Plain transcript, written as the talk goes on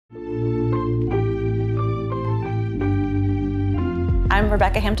I'm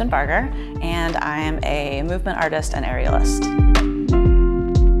Rebekah Hampton Barger, and I am a movement artist and aerialist.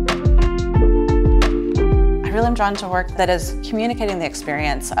 I really am drawn to work that is communicating the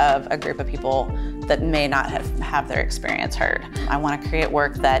experience of a group of people that may not have their experience heard. I want to create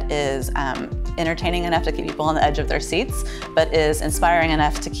work that is entertaining enough to keep people on the edge of their seats, but is inspiring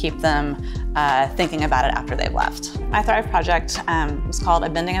enough to keep them thinking about it after they've left. My Thrive project was called A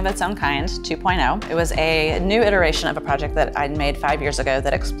Bending of Its Own Kind 2.0. It was a new iteration of a project that I'd made 5 years ago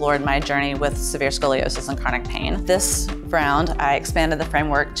that explored my journey with severe scoliosis and chronic pain. This round, I expanded the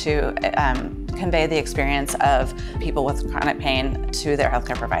framework to convey the experience of people with chronic pain to their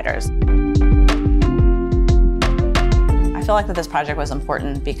healthcare providers. I feel like that this project was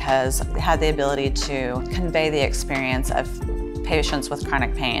important because it had the ability to convey the experience of patients with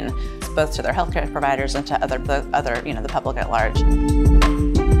chronic pain, both to their healthcare providers and to the public at large.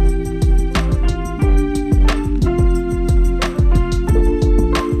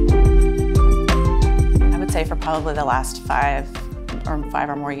 I would say for probably the last five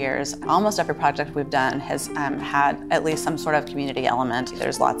or more years, almost every project we've done has had at least some sort of community element.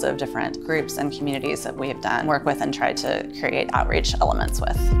 There's lots of different groups and communities that we have done work with and tried to create outreach elements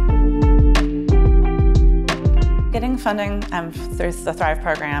with. Getting funding through the Thrive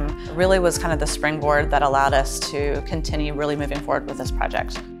program really was kind of the springboard that allowed us to continue really moving forward with this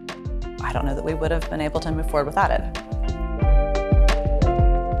project. I don't know that we would have been able to move forward without it.